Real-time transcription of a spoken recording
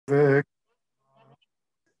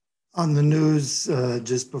On the news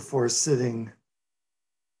just before sitting,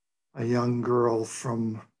 a young girl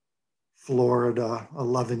from Florida,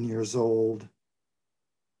 11 years old,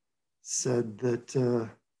 said that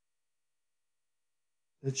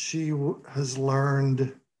she has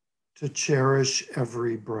learned to cherish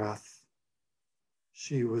every breath.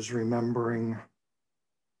 She was remembering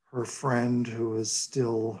her friend who is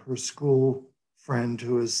still, her school friend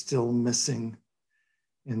who is still missing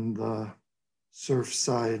in the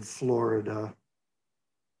Surfside, Florida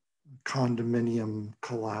condominium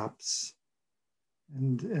collapse.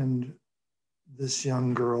 And this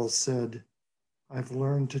young girl said, I've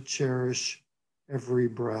learned to cherish every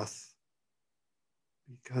breath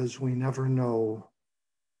because we never know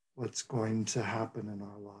what's going to happen in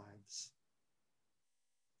our lives.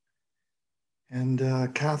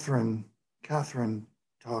 And Catherine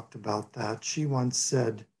talked about that. She once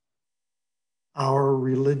said, our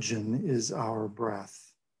religion is our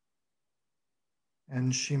breath.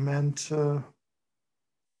 And she meant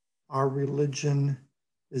our religion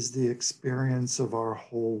is the experience of our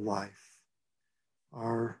whole life.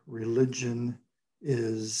 Our religion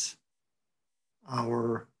is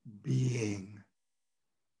our being.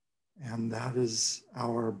 And that is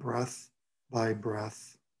our breath by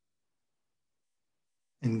breath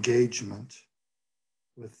engagement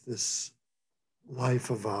with this life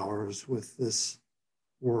of ours, with this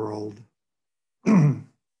world.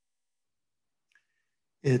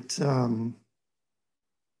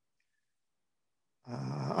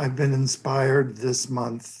 I've been inspired this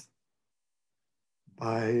month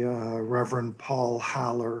by Reverend Paul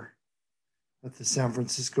Haller at the San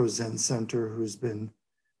Francisco Zen Center, who's been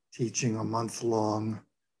teaching a month-long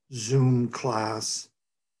Zoom class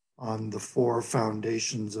on the 4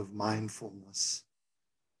 foundations of mindfulness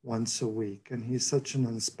once a week. And he's such an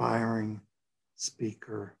inspiring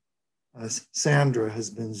speaker. Sandra has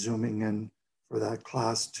been Zooming in for that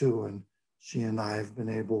class too, and she and I have been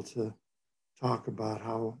able to talk about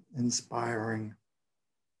how inspiring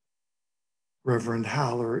Reverend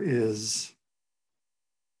Haller is.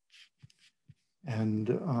 And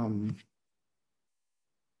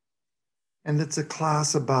it's a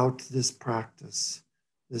class about this practice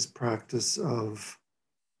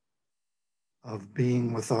of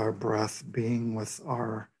being with our breath, being with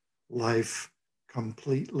our life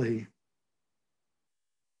completely.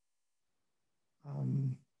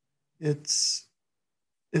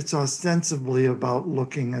 It's ostensibly about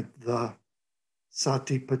looking at the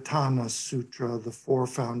Satipatthana Sutra, the 4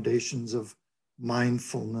 foundations of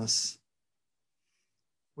mindfulness,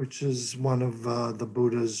 which is one of the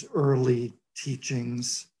Buddha's early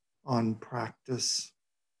teachings on practice.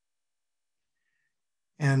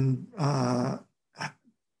 And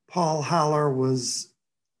Paul Haller was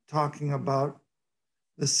talking about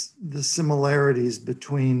the similarities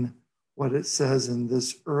between what it says in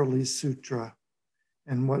this early sutra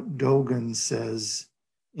and what Dogen says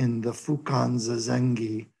in the Fukan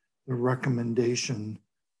Zazengi, the recommendation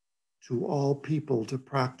to all people to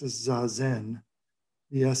practice Zazen,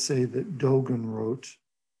 the essay that Dogen wrote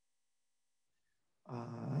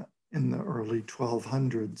in the early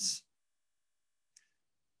 1200s,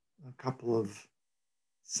 a couple of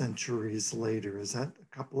centuries later. Is that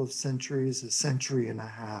a couple of centuries? A century and a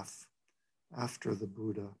half after the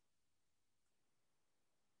Buddha.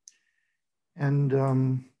 And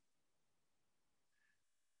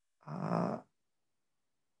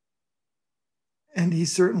he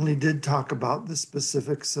certainly did talk about the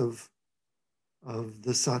specifics of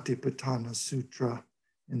the Satipatthana Sutra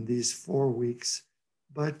in these 4 weeks,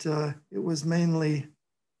 but it was mainly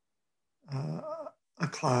a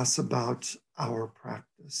class about our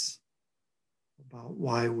practice, about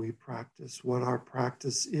why we practice, what our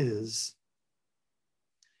practice is.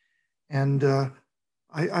 And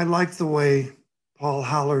I like the way Paul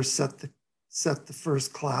Haller set the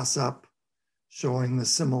first class up, showing the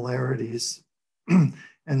similarities.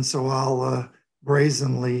 And so I'll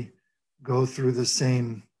brazenly go through the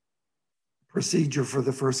same procedure for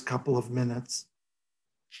the first couple of minutes.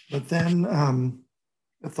 But then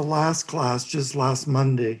at the last class, just last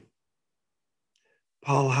Monday,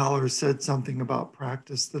 Paul Haller said something about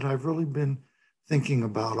practice that I've really been thinking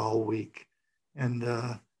about all week. And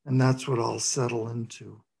that's what I'll settle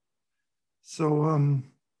into. So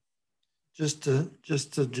just to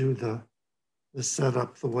do the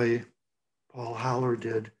setup the way Paul Haller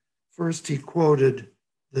did. First, he quoted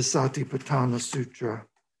the Satipatthana Sutra.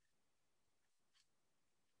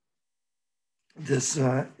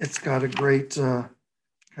 It's got a great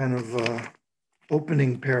kind of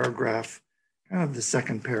opening paragraph, kind of the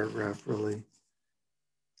second paragraph, really.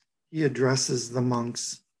 He addresses the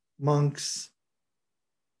monks. Monks,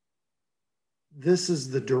 This is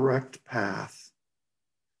the direct path,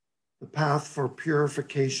 the path for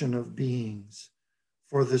purification of beings,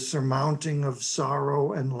 for the surmounting of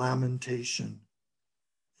sorrow and lamentation,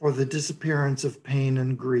 for the disappearance of pain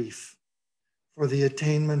and grief, for the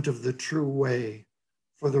attainment of the true way,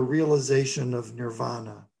 for the realization of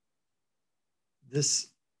nirvana. This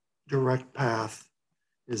direct path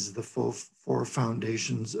is the four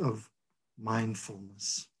foundations of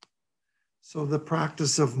mindfulness. So the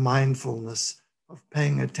practice of mindfulness, of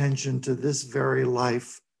paying attention to this very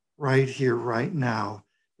life right here, right now,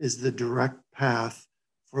 is the direct path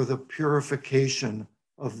for the purification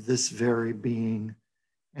of this very being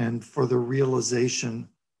and for the realization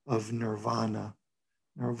of nirvana.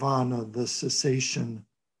 Nirvana, the cessation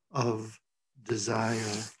of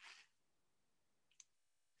desire.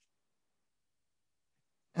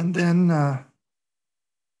 And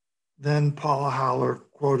then Paul Haller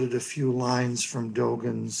quoted a few lines from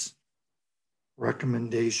Dogen's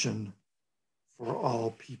recommendation for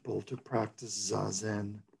all people to practice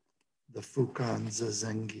Zazen, the Fukan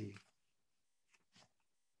Zazengi.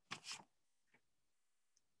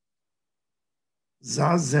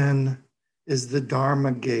 Zazen is the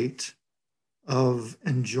Dharma gate of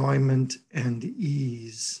enjoyment and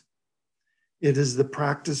ease. It is the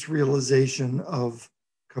practice realization of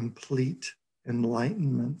complete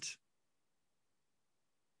enlightenment.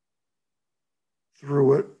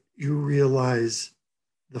 Through it, you realize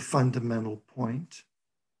the fundamental point.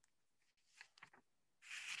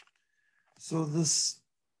 So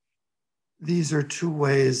these are two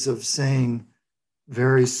ways of saying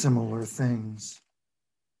very similar things.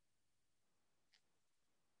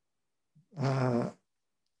 The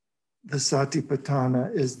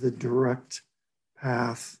Satipatthana is the direct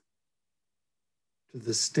path to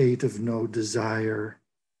the state of no desire.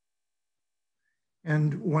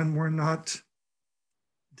 And when we're not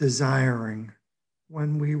desiring,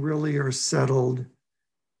 when we really are settled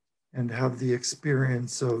and have the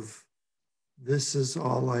experience of this is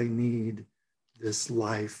all I need, this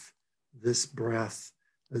life, this breath,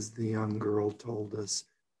 as the young girl told us,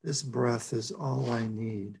 this breath is all I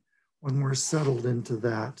need. When we're settled into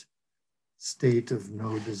that state of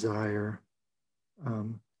no desire,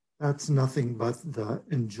 that's nothing but the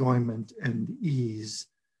enjoyment and ease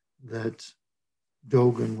that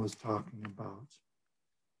Dogen was talking about.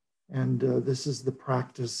 And this is the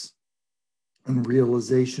practice and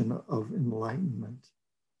realization of enlightenment.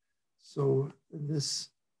 So this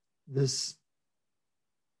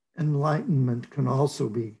enlightenment can also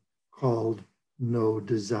be called no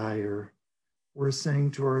desire. We're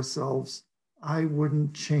saying to ourselves, I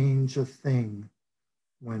wouldn't change a thing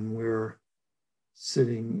when we're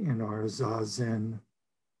sitting in our zazen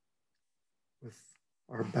with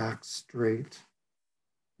our back straight,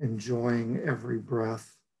 enjoying every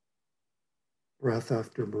breath, breath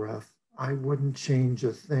after breath. I wouldn't change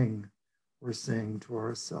a thing, we're saying to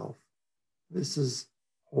ourselves. This is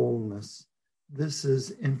wholeness. This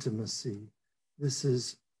is intimacy. This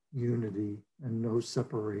is unity and no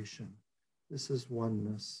separation. This is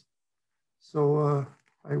oneness. So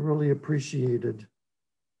I really appreciated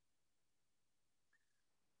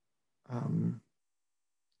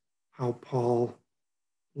how Paul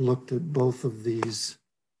looked at both of these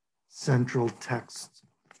central texts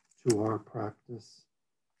to our practice,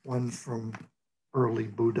 one from early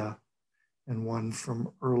Buddha and one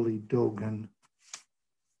from early Dogen.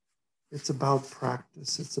 It's about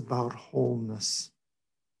practice. It's about wholeness.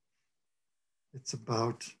 It's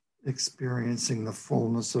about experiencing the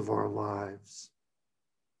fullness of our lives.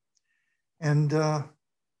 And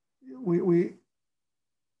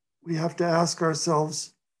we have to ask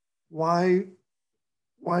ourselves, why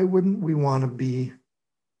wouldn't we want to be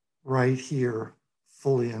right here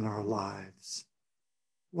fully in our lives?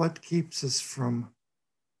 What keeps us from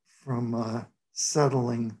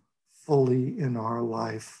settling fully in our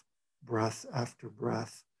life, breath after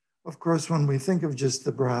breath? Of course, when we think of just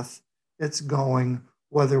the breath, it's going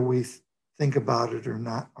whether we think about it or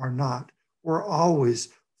not. We're always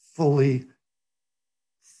fully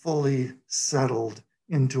settled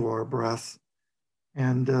into our breath.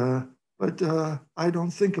 And but I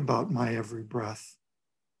don't think about my every breath.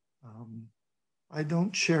 I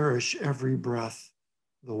don't cherish every breath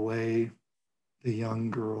the way the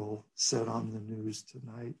young girl said on the news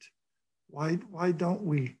tonight. Why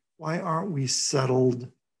aren't we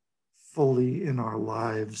settled fully in our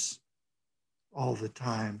lives all the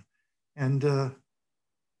time? And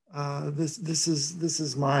this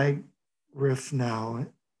is my riff now.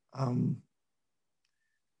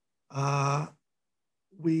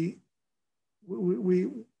 We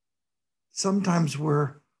sometimes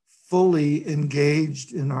we're fully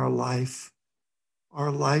engaged in our life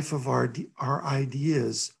our life of our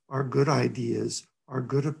ideas, our good ideas, our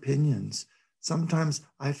good opinions. Sometimes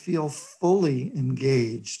I feel fully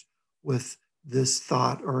engaged with this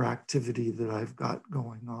thought or activity that I've got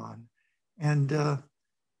going on.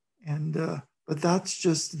 But that's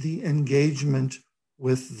just the engagement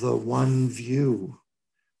with the one view,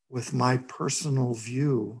 with my personal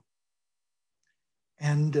view.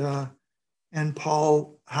 And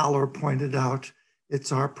Paul Haller pointed out,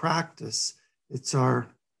 it's our practice, it's our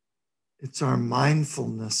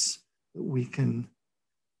mindfulness that we can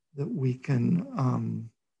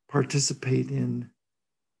participate in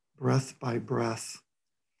breath by breath.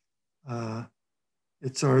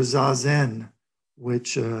 It's our zazen,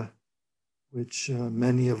 which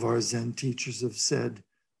many of our Zen teachers have said,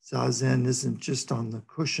 zazen isn't just on the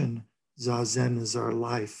cushion, zazen is our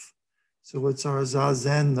life. So it's our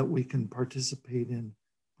zazen that we can participate in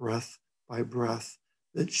breath by breath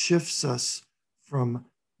that shifts us from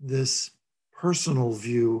this personal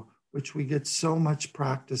view, which we get so much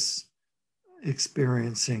practice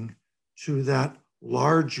experiencing, to that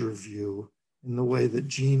larger view in the way that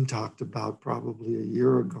Jean talked about probably a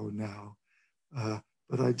year ago now.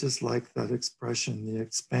 But I just like that expression, the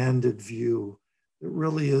expanded view. It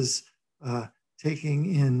really is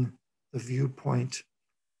taking in the viewpoint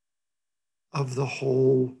of the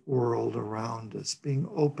whole world around us, being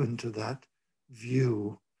open to that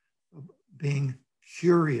view, being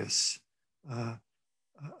curious,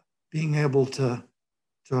 being able to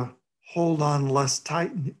hold on less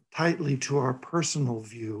tightly to our personal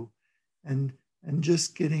view, and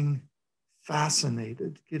just getting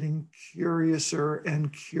fascinated, getting curiouser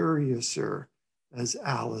and curiouser, as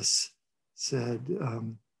Alice said,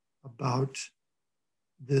 about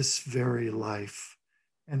this very life.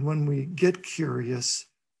 And when we get curious,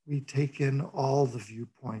 we take in all the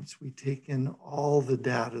viewpoints, we take in all the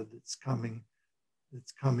data that's coming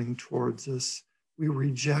towards us. We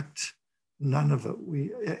reject none of it.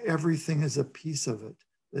 Everything is a piece of it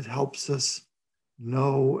that helps us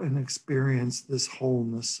know and experience this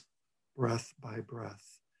wholeness breath by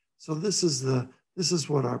breath. So this is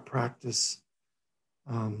what our practice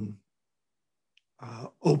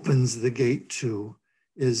opens the gate to,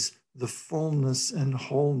 is the fullness and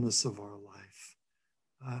wholeness of our life.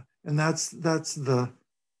 And that's the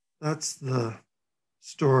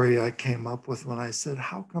story I came up with when I said,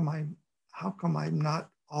 how come I'm not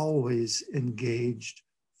always engaged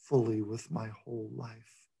fully with my whole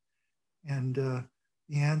life? And the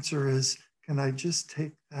answer is, can I just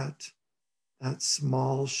take that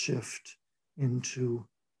small shift into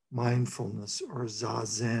mindfulness or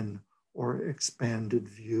zazen or expanded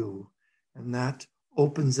view? And that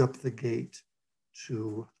opens up the gate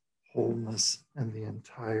to wholeness and the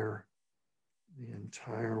entire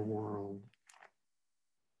world.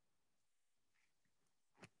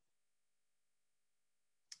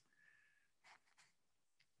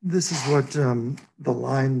 This is what the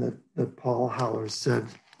line that Paul Haller said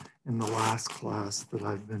in the last class that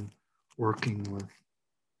I've been working with.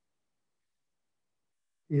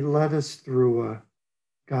 He led us through a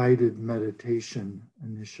guided meditation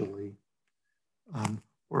initially,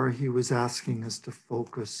 where he was asking us to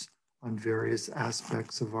focus on various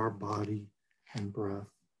aspects of our body and breath.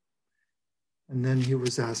 And then he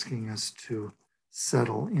was asking us to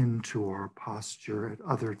settle into our posture at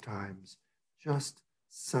other times, just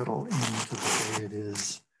settle into the way it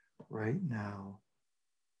is right now.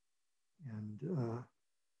 And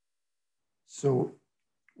so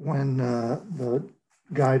when the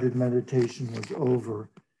guided meditation was over,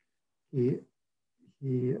 he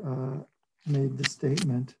made the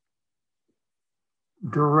statement,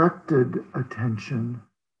 directed attention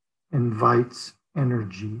invites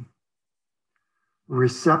energy.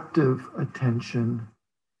 Receptive attention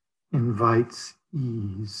invites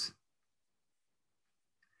ease.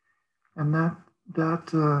 And that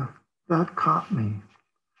caught me.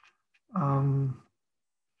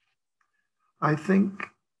 I think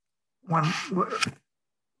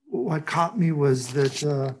what caught me was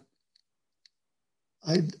that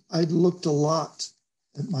I'd looked a lot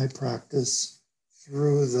at my practice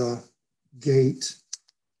through the gate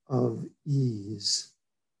of ease,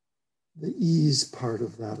 the ease part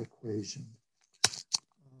of that equation.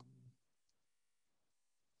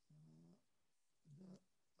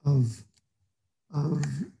 Of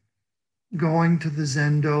going to the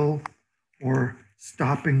Zendo or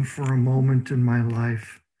stopping for a moment in my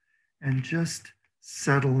life and just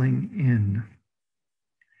settling in.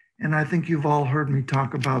 And I think you've all heard me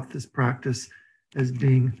talk about this practice as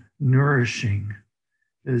being nourishing,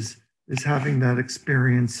 as having that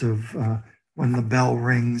experience of when the bell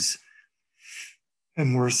rings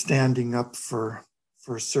and we're standing up for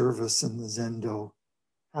for service in the Zendo.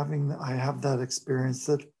 I have that experience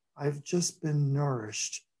that I've just been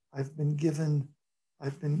nourished. I've been given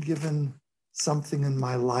something in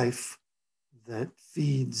my life that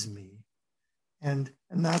feeds me. And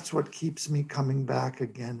that's what keeps me coming back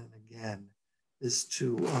again and again, is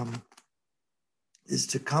to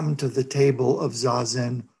come to the table of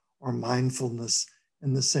Zazen or mindfulness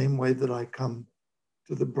in the same way that I come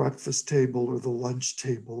to the breakfast table or the lunch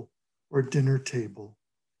table or dinner table.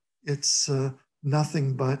 It's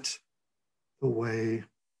nothing but the way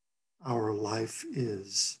our life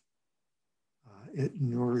is. It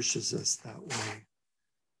nourishes us that way.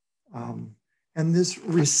 And this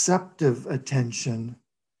receptive attention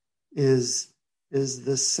is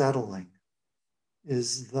the settling,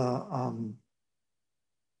 is the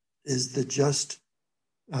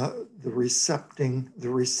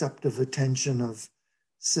receptive attention of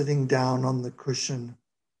sitting down on the cushion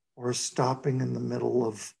or stopping in the middle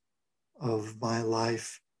of my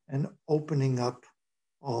life and opening up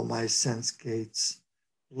all my sense gates,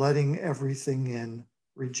 letting everything in,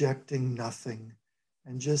 rejecting nothing,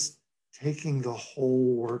 and just taking the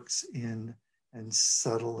whole works in and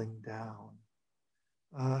settling down.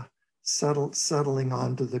 Settling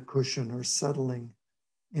onto the cushion or settling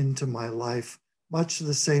into my life, much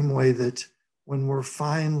the same way that when we're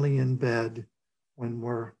finally in bed, when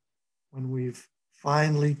we've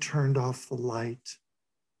finally turned off the light,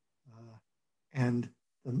 and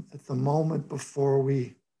at the moment before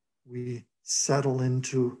we settle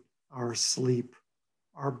into our sleep,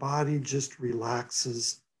 our body just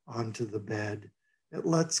relaxes onto the bed. It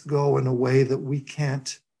lets go in a way that we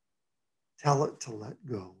can't tell it to let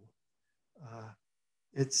go.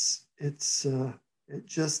 It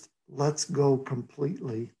just lets go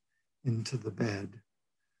completely into the bed.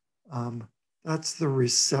 That's the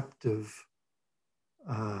receptive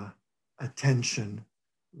attention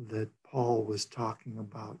that Paul was talking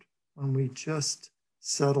about. When we just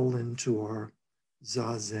settle into our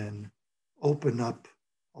zazen, open up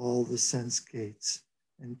all the sense gates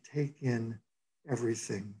and take in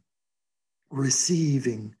everything,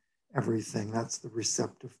 receiving everything. That's the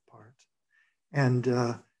receptive part. And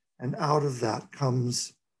out of that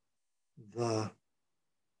comes the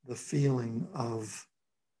feeling of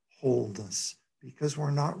wholeness, because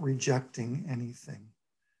we're not rejecting anything,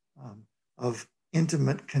 of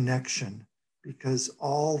intimate connection, because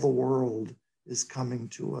all the world is coming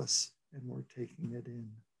to us and we're taking it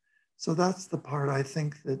in. So that's the part I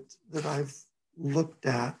think that I've looked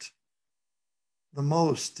at the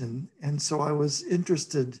most. And so I was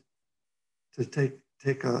interested to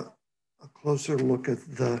take a closer look at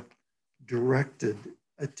the directed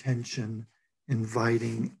attention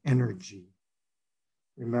inviting energy.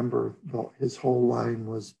 Remember, his whole line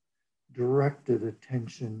was directed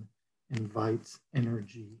attention invites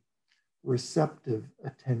energy. Receptive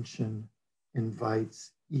attention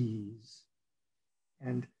invites ease.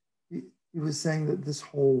 And he was saying that this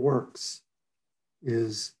whole works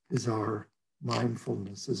is our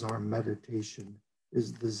mindfulness, is our meditation,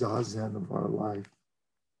 is the zazen of our life.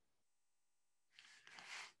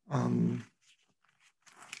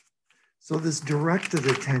 So this directed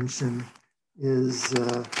attention is,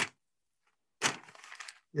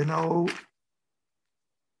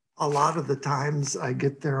 a lot of the times I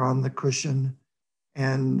get there on the cushion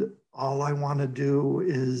and all I want to do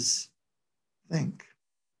is think,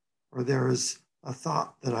 or there's a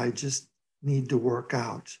thought that I just need to work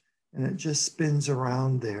out, and it just spins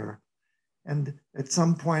around there. And at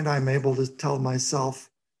some point I'm able to tell myself,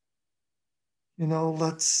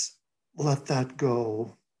 let's let that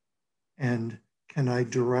go. And can I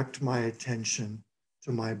direct my attention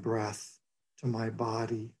to my breath, to my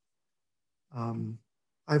body?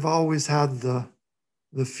 I've always had the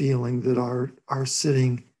feeling that our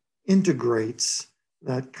sitting integrates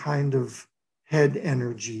that kind of head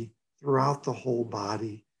energy throughout the whole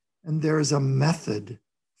body. And there's a method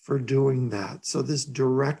for doing that. So this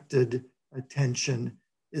directed attention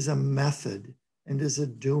is a method and is a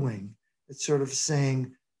doing. It's sort of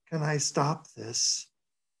saying, can I stop this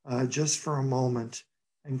just for a moment?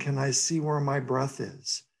 And can I see where my breath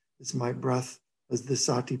is? Is my breath, as the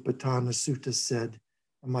Satipatthana Sutta said,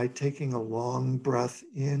 am I taking a long breath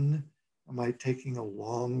in? Am I taking a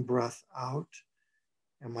long breath out?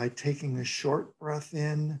 Am I taking a short breath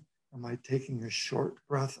in? Am I taking a short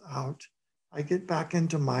breath out? I get back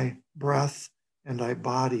into my breath and I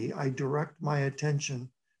direct my attention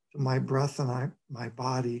to my breath and my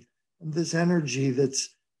body. And this energy that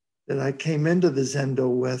I came into the Zendo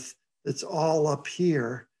with, that's all up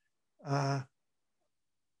here,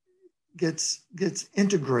 gets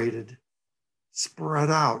integrated, spread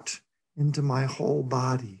out into my whole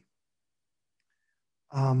body.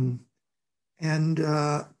 And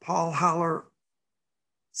Paul Haller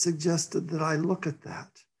suggested that I look at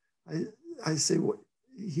that. I say,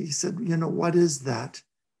 he said, what is that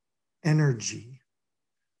energy?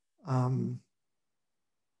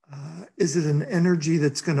 Is it an energy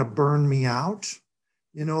that's going to burn me out?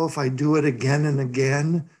 If I do it again and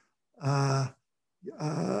again, like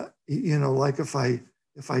if I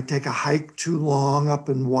take a hike too long up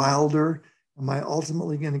in Wilder, am I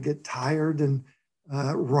ultimately going to get tired and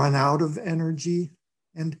run out of energy?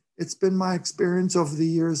 And it's been my experience over the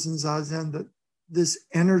years in Zazen that this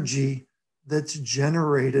energy that's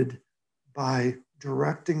generated by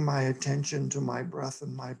directing my attention to my breath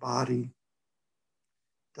and my body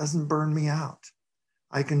doesn't burn me out.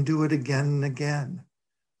 I can do it again and again.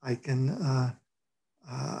 I can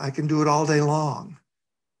do it all day long.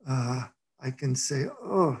 I can say,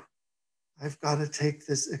 oh, I've got to take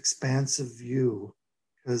this expansive view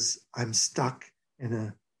because I'm stuck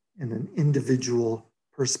in an individual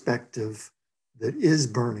perspective that is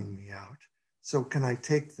burning me out. So can I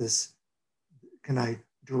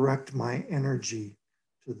direct my energy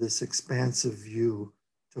to this expansive view,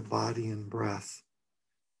 to body and breath?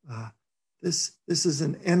 This is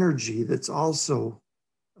an energy that's also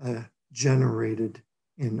generated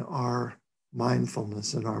in our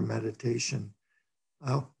mindfulness and our meditation.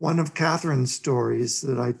 One of Catherine's stories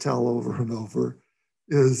that I tell over and over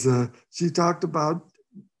is she talked about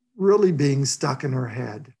really being stuck in her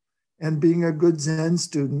head and being a good Zen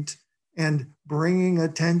student and bringing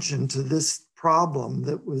attention to this problem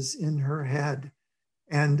that was in her head.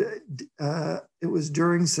 And it was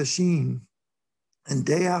during sesshin, and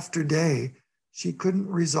day after day, she couldn't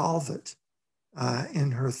resolve it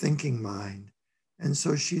in her thinking mind. And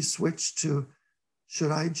so she switched to,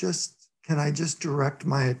 can I just direct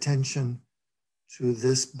my attention to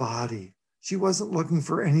this body? She wasn't looking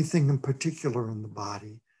for anything in particular in the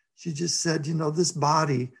body. She just said, this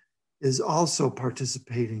body is also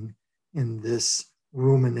participating in this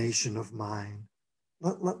rumination of mine.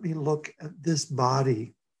 Let me look at this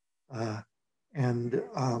body and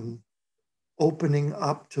opening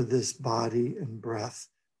up to this body and breath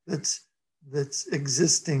that's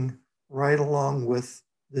existing right along with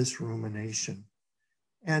this rumination.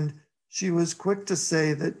 And she was quick to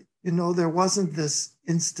say that, there wasn't this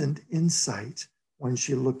instant insight when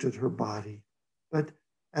she looked at her body, but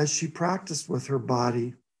as she practiced with her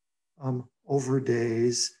body over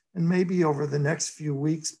days and maybe over the next few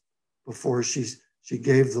weeks before she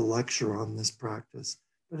gave the lecture on this practice,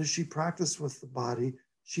 but as she practiced with the body,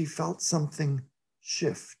 she felt something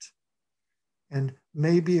shift. And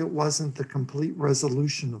maybe it wasn't the complete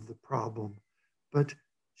resolution of the problem, but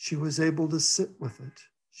she was able to sit with it.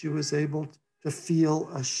 She was able to feel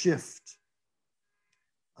a shift.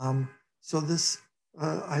 So this,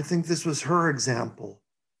 I think this was her example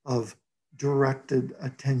of directed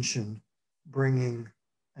attention, bringing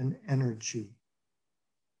an energy.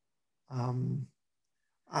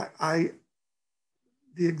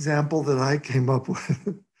 The example that I came up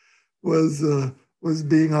with was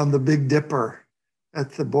being on the Big Dipper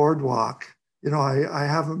at the boardwalk. I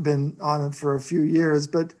haven't been on it for a few years,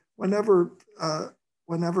 but whenever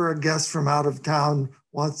a guest from out of town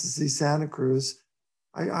wants to see Santa Cruz,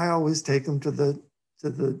 I always take them to the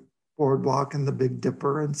boardwalk and the Big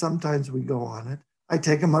Dipper, and sometimes we go on it. I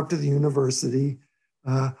take them up to the university.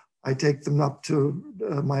 I take them up to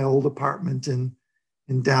my old apartment in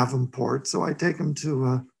Davenport. So I take them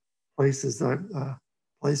to places,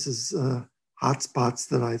 hotspots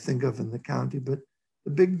that I think of in the county. But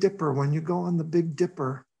the Big Dipper, when you go on the Big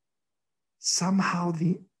Dipper, somehow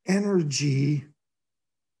the energy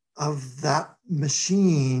of that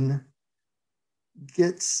machine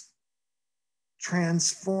gets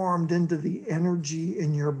transformed into the energy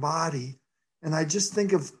in your body. And I just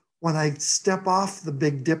think of when I step off the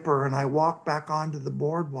Big Dipper and I walk back onto the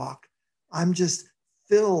boardwalk, I'm just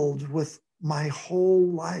filled with my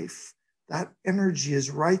whole life. That energy is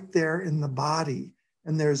right there in the body,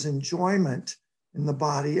 and there's enjoyment in the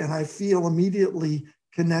body. And I feel immediately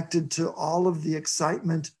connected to all of the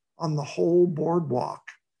excitement on the whole boardwalk.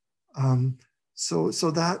 So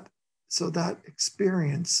that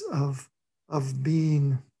experience of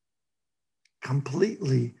being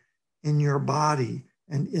completely in your body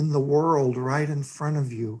and in the world right in front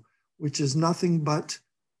of you, which is nothing but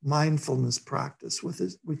mindfulness practice,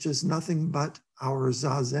 which is nothing but our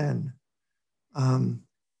Zazen,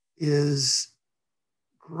 is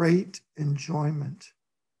great enjoyment.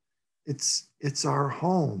 It's our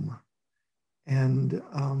home, and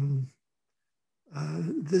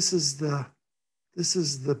this is the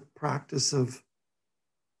practice of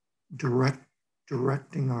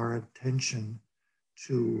directing our attention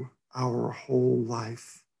to our whole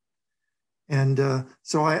life. And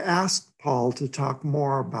so I asked Paul to talk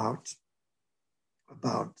more about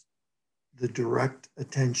the direct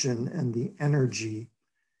attention and the energy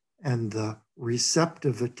and the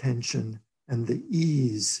receptive attention and the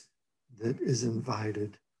ease that is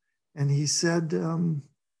invited. And he said,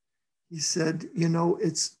 you know,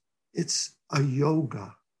 it's a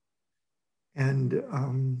yoga, and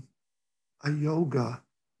a yoga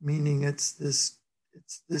meaning it's this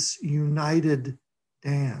united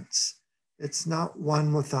dance. It's not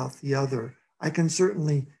one without the other. I can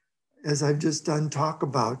certainly, as I've just done, talk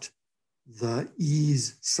about the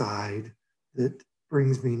ease side that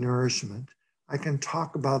brings me nourishment. I can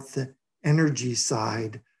talk about the energy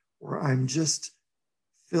side where I'm just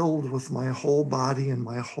filled with my whole body and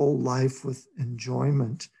my whole life with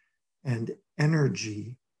enjoyment and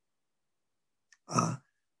energy.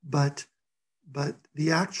 But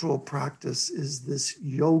the actual practice is this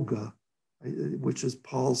yoga, which is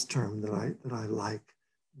Paul's term that I like.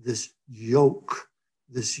 This yoke,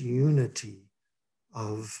 this unity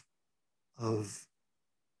of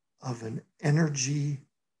an energy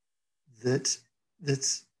that's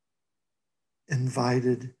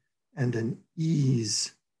invited and an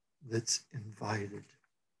ease that's invited.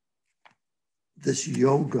 This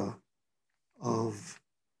yoga of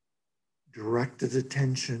directed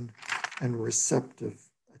attention and receptive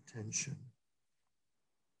attention.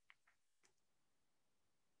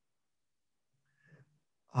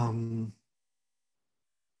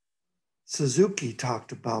 Suzuki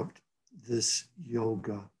talked about this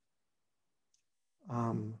yoga.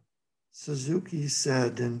 Suzuki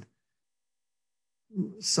said, and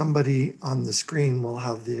somebody on the screen will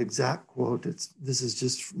have the exact quote, this is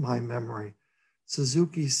just my memory.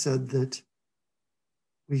 Suzuki said that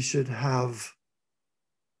we should have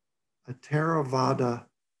a Theravada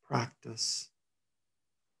practice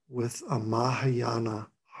with a Mahayana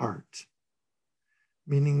heart,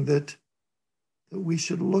 meaning that we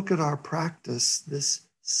should look at our practice, this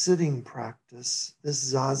sitting practice,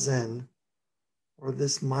 this zazen, or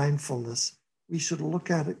this mindfulness. We should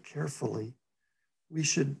look at it carefully. We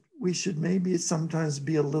should maybe sometimes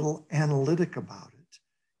be a little analytic about it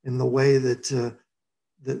in the way that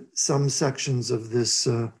some sections of this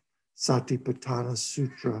Satipatthana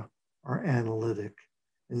Sutra are analytic,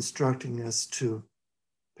 instructing us to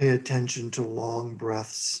pay attention to long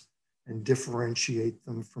breaths and differentiate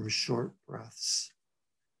them from short breaths,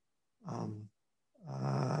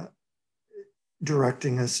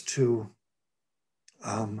 directing us to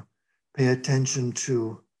pay attention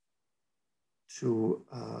to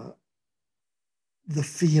the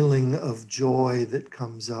feeling of joy that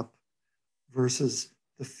comes up versus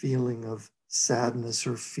the feeling of sadness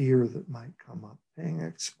or fear that might come up, paying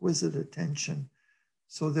exquisite attention.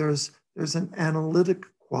 So there's an analytic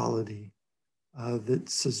quality that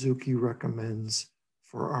Suzuki recommends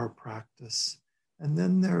for our practice. And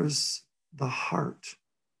then there's the heart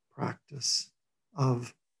practice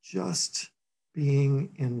of just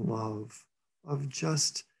being in love, of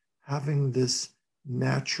just having this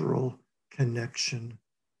natural connection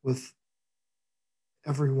with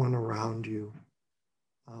everyone around you.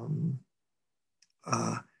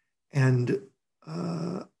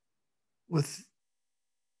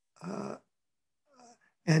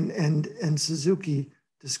 And Suzuki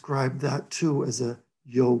described that too as a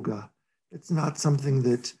yoga. It's not something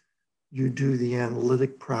that you do the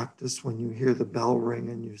analytic practice when you hear the bell ring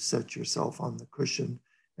and you set yourself on the cushion,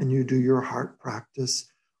 and you do your heart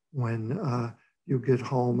practice when you get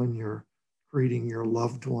home and you're greeting your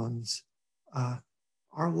loved ones.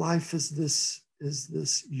 Our life is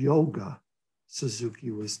this yoga,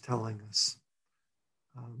 Suzuki was telling us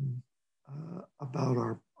about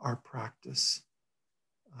our practice.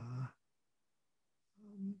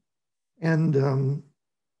 And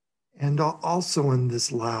also in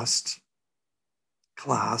this last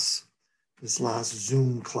class, this last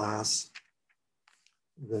Zoom class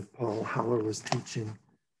that Paul Haller was teaching,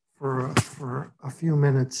 for a few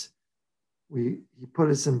minutes, he put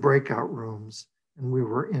us in breakout rooms, and we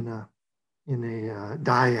were in a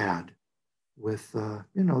dyad with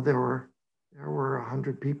there were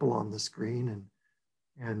 100 people on the screen,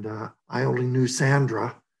 and I only knew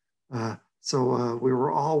Sandra, so we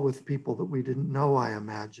were all with people that we didn't know, I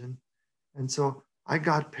imagine, and so I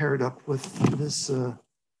got paired up with this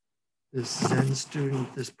Zen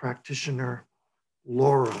student, this practitioner,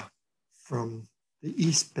 Laura from the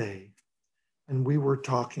East Bay, and we were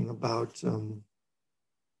talking about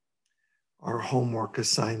our homework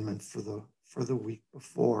assignment for the week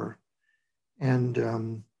before,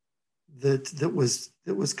 and that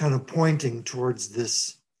was kind of pointing towards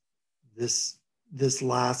this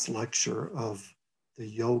last lecture of the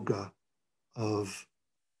yoga of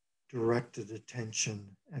directed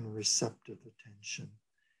attention and receptive attention.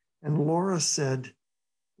 And Laura said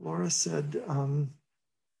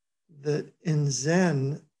that in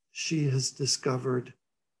Zen, she has discovered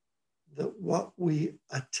that what we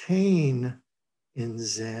attain in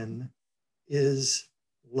Zen is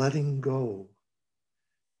letting go.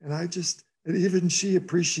 And even she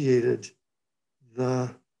appreciated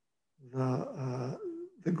the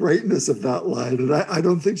greatness of that line. And I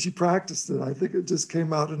don't think she practiced it. I think it just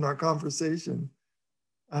came out in our conversation.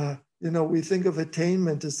 We think of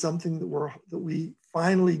attainment as something that we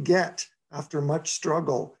finally get after much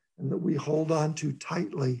struggle and that we hold on to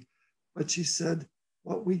tightly. But she said,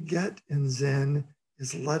 what we get in Zen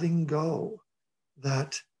is letting go,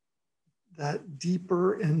 that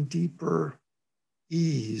deeper and deeper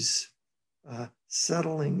ease,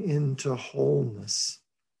 settling into wholeness,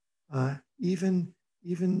 even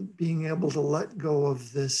being able to let go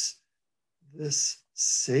of this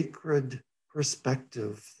sacred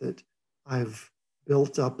perspective that I've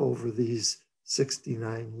built up over these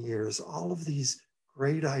 69 years, all of these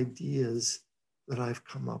great ideas that I've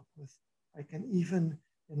come up with. I can even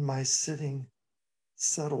in my sitting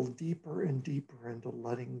settle deeper and deeper into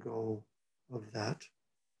letting go of that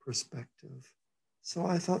perspective. So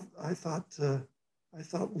I thought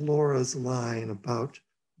Laura's line about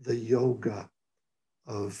the yoga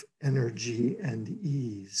of energy and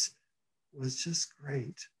ease was just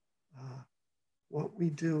great. What we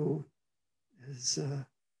do is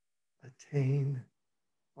attain,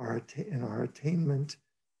 and our attainment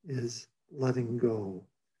is letting go,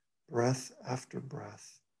 breath after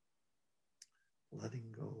breath,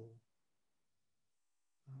 letting go.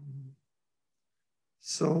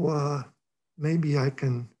 So maybe I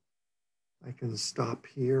can stop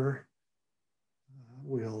here.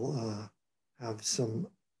 We'll have some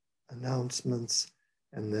announcements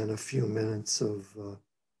and then a few minutes of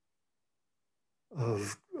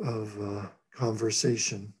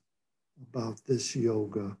conversation about this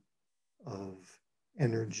yoga of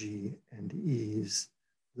energy and ease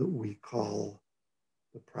that we call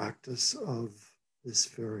the practice of this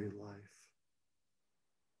very life.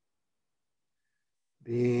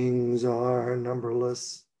 Beings are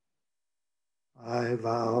numberless. I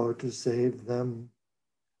vow to save them.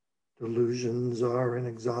 Delusions are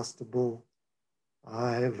inexhaustible.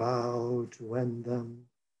 I vow to end them.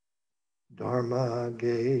 Dharma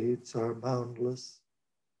gates are boundless.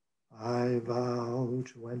 I vow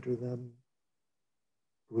to enter them.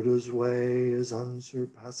 Buddha's way is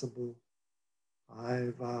unsurpassable.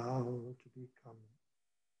 I vow to become